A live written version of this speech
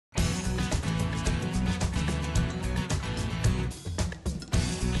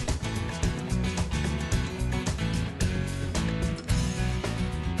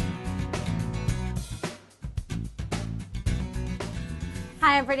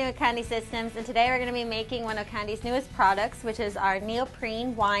Hi, I'm Brittany with Conde Systems, and today we're going to be making one of Conde's newest products, which is our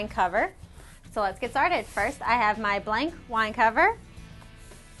neoprene wine cover. So let's get started. First, I have my blank wine cover,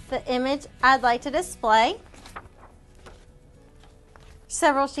 the image I'd like to display,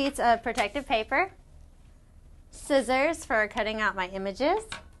 several sheets of protective paper, scissors for cutting out my images,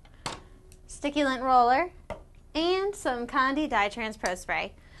 sticky lint roller, and some Conde Dye-Trans Pro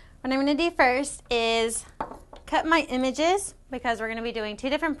Spray. What I'm going to do first is cut my images because we're going to be doing two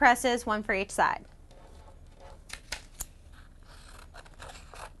different presses, one for each side.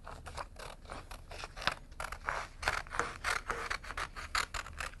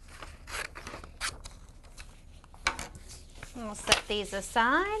 We'll set these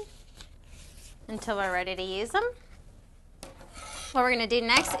aside until we're ready to use them. What we're going to do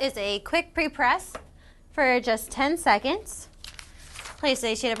next is a quick pre-press for just 10 seconds. Place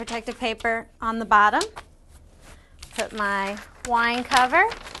a sheet of protective paper on the bottom. Put my wine cover,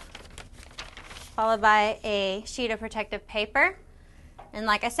 followed by a sheet of protective paper. And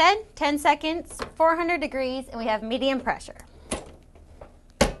like I said, 10 seconds, 400 degrees, and we have medium pressure.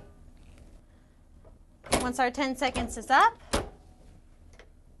 Once our 10 seconds is up,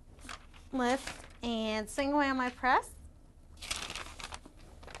 lift and swing away on my press.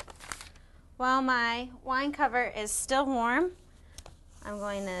 While my wine cover is still warm, I'm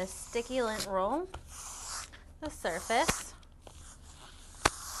going to sticky lint roll the surface.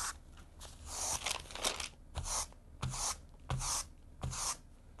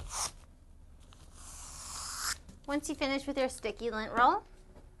 Once you finish with your sticky lint roll,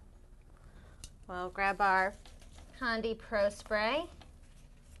 we'll grab our Conde Pro Spray,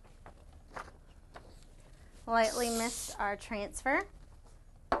 lightly mist our transfer.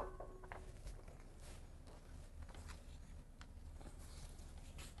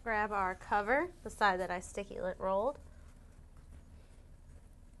 Grab our cover, the side that I sticky lint rolled,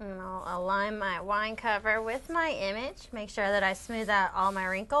 and I'll align my wine cover with my image. Make sure that I smooth out all my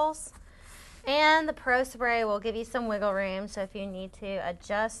wrinkles. And the Pro Spray will give you some wiggle room, so if you need to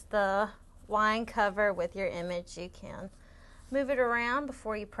adjust the wine cover with your image, you can move it around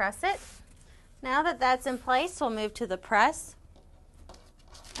before you press it. Now that that's in place, we'll move to the press.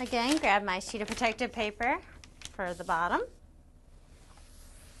 Again, grab my sheet of protective paper for the bottom.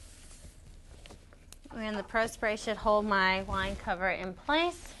 And the Pro Spray should hold my wine cover in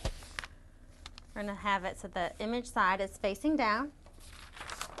place. We're going to have it so the image side is facing down.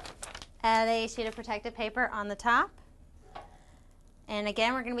 Add a sheet of protective paper on the top. And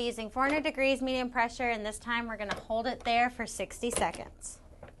again, we're going to be using 400 degrees medium pressure, and this time we're going to hold it there for 60 seconds.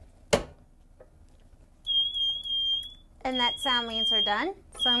 And that sound means we're done.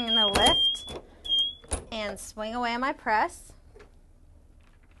 So I'm going to lift and swing away on my press.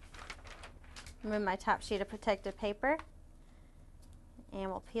 Remove my top sheet of protective paper,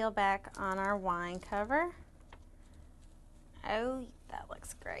 and we'll peel back on our wine cover. Oh, that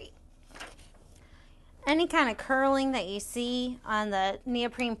looks great. Any kind of curling that you see on the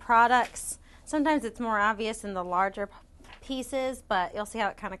neoprene products, sometimes it's more obvious in the larger pieces, but you'll see how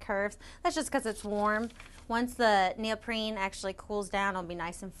it kind of curves. That's just because it's warm. Once the neoprene actually cools down, it'll be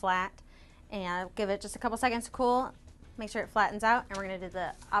nice and flat. And give it just a couple seconds to cool. Make sure it flattens out, and we're going to do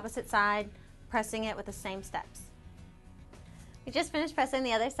the opposite side, pressing it with the same steps. We just finished pressing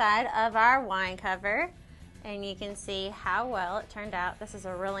the other side of our wine cover, and you can see how well it turned out. This is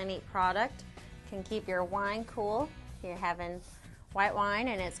a really neat product. Can keep your wine cool if you're having white wine,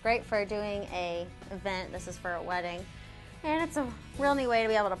 and it's great for doing a event. This is for a wedding, and it's a real neat way to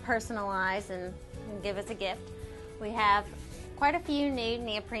be able to personalize and give as a gift. We have quite a few new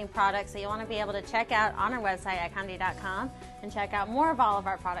neoprene products that you want to be able to check out on our website at conde.com and check out more of all of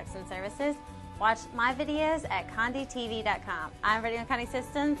our products and services. Watch my videos at condetv.com. I'm Brittany with Conde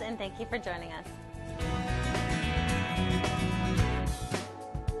Systems, and thank you for joining us.